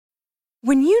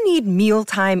When you need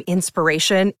mealtime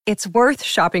inspiration, it's worth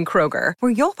shopping Kroger,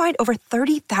 where you'll find over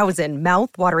 30,000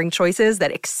 mouth-watering choices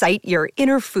that excite your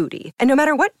inner foodie. And no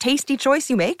matter what tasty choice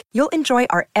you make, you'll enjoy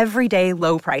our everyday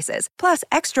low prices, plus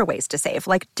extra ways to save,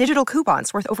 like digital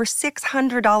coupons worth over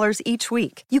 $600 each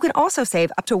week. You can also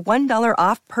save up to $1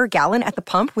 off per gallon at the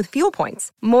pump with fuel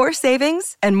points. More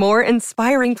savings and more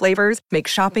inspiring flavors make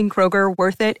shopping Kroger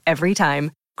worth it every time.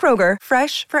 Kroger,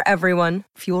 fresh for everyone.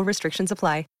 Fuel restrictions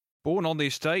apply. Born on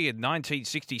this day in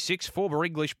 1966, former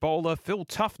English bowler Phil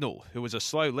Tufnell, who was a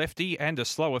slow lefty and a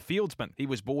slower fieldsman. He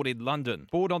was born in London.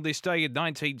 Born on this day in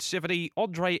 1970,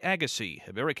 Andre Agassi,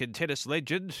 American tennis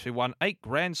legend who won 8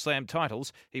 Grand Slam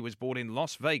titles. He was born in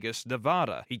Las Vegas,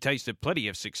 Nevada. He tasted plenty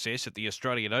of success at the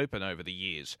Australian Open over the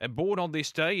years. And born on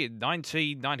this day in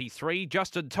 1993,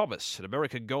 Justin Thomas, an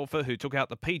American golfer who took out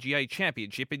the PGA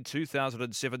Championship in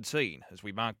 2017. As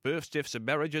we mark births, deaths and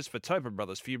marriages for Tobin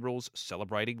Brothers Funerals,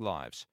 celebrating lives.